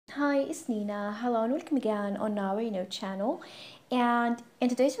is Nina. Hello and welcome again on our channel. And in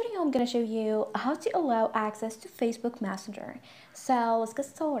today's video, I'm going to show you how to allow access to Facebook Messenger. So let's get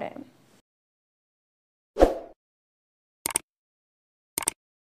started.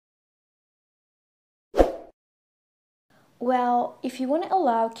 Well, if you want to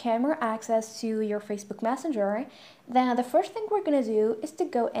allow camera access to your Facebook Messenger, then the first thing we're going to do is to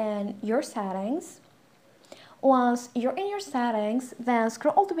go in your settings. Once you're in your settings, then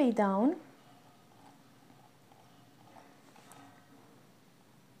scroll all the way down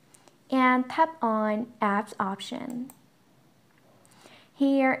and tap on Apps option.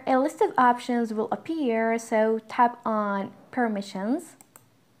 Here, a list of options will appear, so tap on Permissions.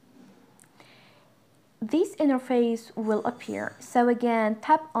 This interface will appear, so again,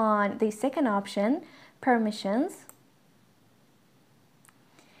 tap on the second option, Permissions.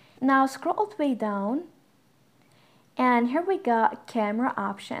 Now scroll all the way down, and here we got Camera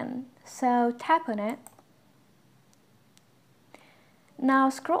option, so tap on it. Now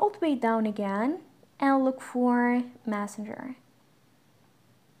scroll all the way down again and look for Messenger.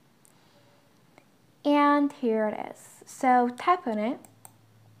 And here it is. So tap on it.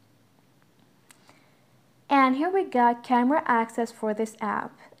 And here we got camera access for this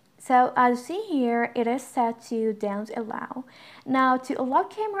app. So as you see here, it is set to don't allow. Now to allow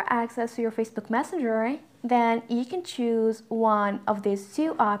camera access to your Facebook Messenger, then you can choose one of these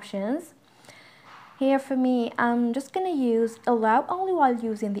two options. Here for me, I'm just going to use allow only while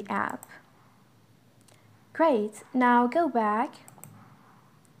using the app. Great, now go back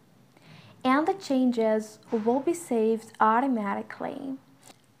and the changes will be saved automatically.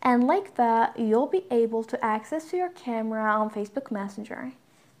 And like that, you'll be able to access your camera on Facebook Messenger.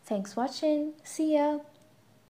 Thanks for watching, see ya!